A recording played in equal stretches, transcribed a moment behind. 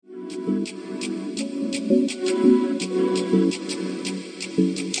Hey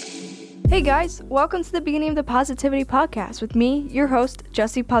guys, welcome to the beginning of the Positivity Podcast with me, your host,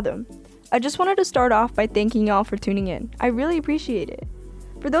 Jessie Padum. I just wanted to start off by thanking y'all for tuning in. I really appreciate it.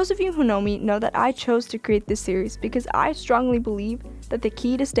 For those of you who know me, know that I chose to create this series because I strongly believe that the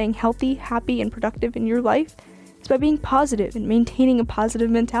key to staying healthy, happy, and productive in your life is by being positive and maintaining a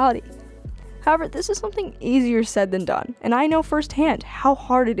positive mentality. However, this is something easier said than done, and I know firsthand how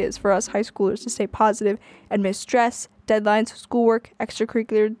hard it is for us high schoolers to stay positive amidst stress, deadlines, schoolwork,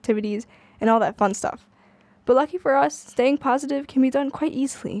 extracurricular activities, and all that fun stuff. But lucky for us, staying positive can be done quite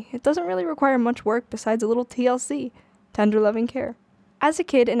easily. It doesn't really require much work besides a little TLC, tender loving care. As a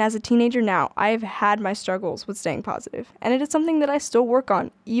kid and as a teenager now, I have had my struggles with staying positive, and it is something that I still work on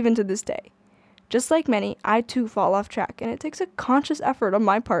even to this day. Just like many, I too fall off track, and it takes a conscious effort on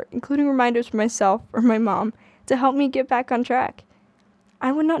my part, including reminders from myself or my mom, to help me get back on track.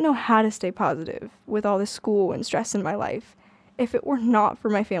 I would not know how to stay positive with all the school and stress in my life if it were not for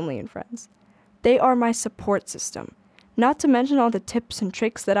my family and friends. They are my support system, not to mention all the tips and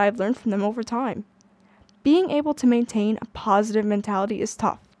tricks that I've learned from them over time. Being able to maintain a positive mentality is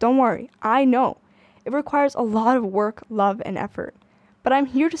tough. Don't worry, I know. It requires a lot of work, love, and effort. But I'm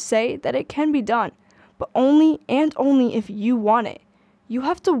here to say that it can be done, but only if you want it. You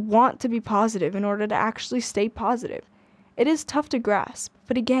have to want to be positive in order to actually stay positive. It is tough to grasp,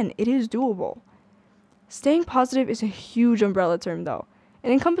 but again, it is doable. Staying positive is a huge umbrella term though.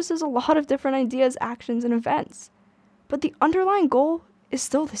 It encompasses a lot of different ideas, actions, and events. But the underlying goal is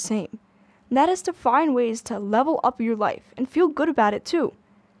still the same. And that is to find ways to level up your life and feel good about it too.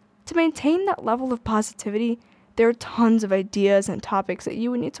 To maintain that level of positivity, there are tons of ideas and topics that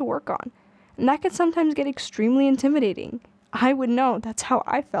you would need to work on, and that can sometimes get extremely intimidating. I would know that's how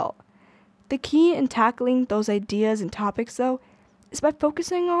I felt. The key in tackling those ideas and topics, though, is by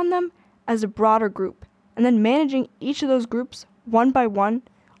focusing on them as a broader group, and then managing each of those groups one by one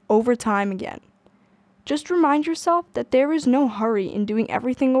over time again. Just remind yourself that there is no hurry in doing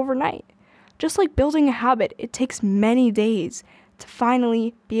everything overnight. Just like building a habit, it takes many days to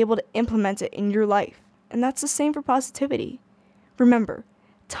finally be able to implement it in your life. And that's the same for positivity. Remember,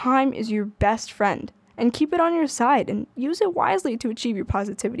 time is your best friend, and keep it on your side and use it wisely to achieve your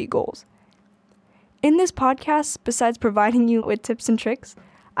positivity goals. In this podcast, besides providing you with tips and tricks,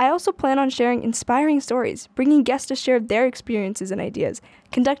 I also plan on sharing inspiring stories, bringing guests to share their experiences and ideas,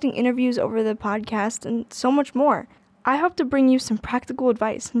 conducting interviews over the podcast, and so much more. I hope to bring you some practical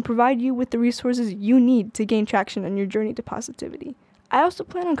advice and provide you with the resources you need to gain traction on your journey to positivity. I also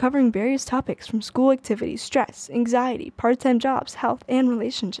plan on covering various topics from school activities, stress, anxiety, part-time jobs, health, and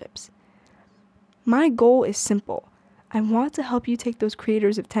relationships. My goal is simple. I want to help you take those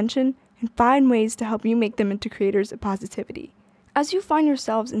creators of tension and find ways to help you make them into creators of positivity. As you find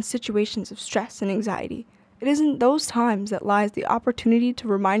yourselves in situations of stress and anxiety, it is in those times that lies the opportunity to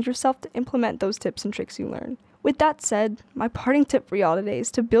remind yourself to implement those tips and tricks you learn. With that said, my parting tip for y'all today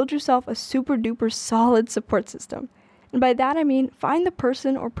is to build yourself a super duper solid support system. And by that I mean find the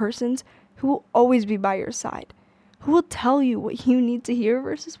person or persons who will always be by your side, who will tell you what you need to hear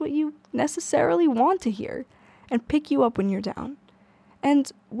versus what you necessarily want to hear, and pick you up when you're down.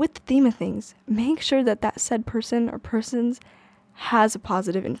 And with the theme of things, make sure that said person or persons has a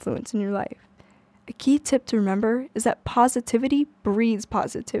positive influence in your life. A key tip to remember is that positivity breeds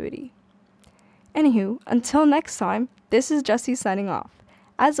positivity. Anywho, until next time, this is Jessie signing off.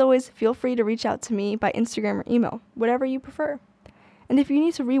 As always, feel free to reach out to me by Instagram or email, whatever you prefer. And if you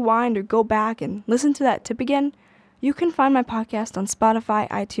need to rewind or go back and listen to that tip again, you can find my podcast on Spotify,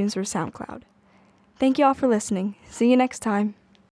 iTunes, or SoundCloud. Thank you all for listening. See you next time.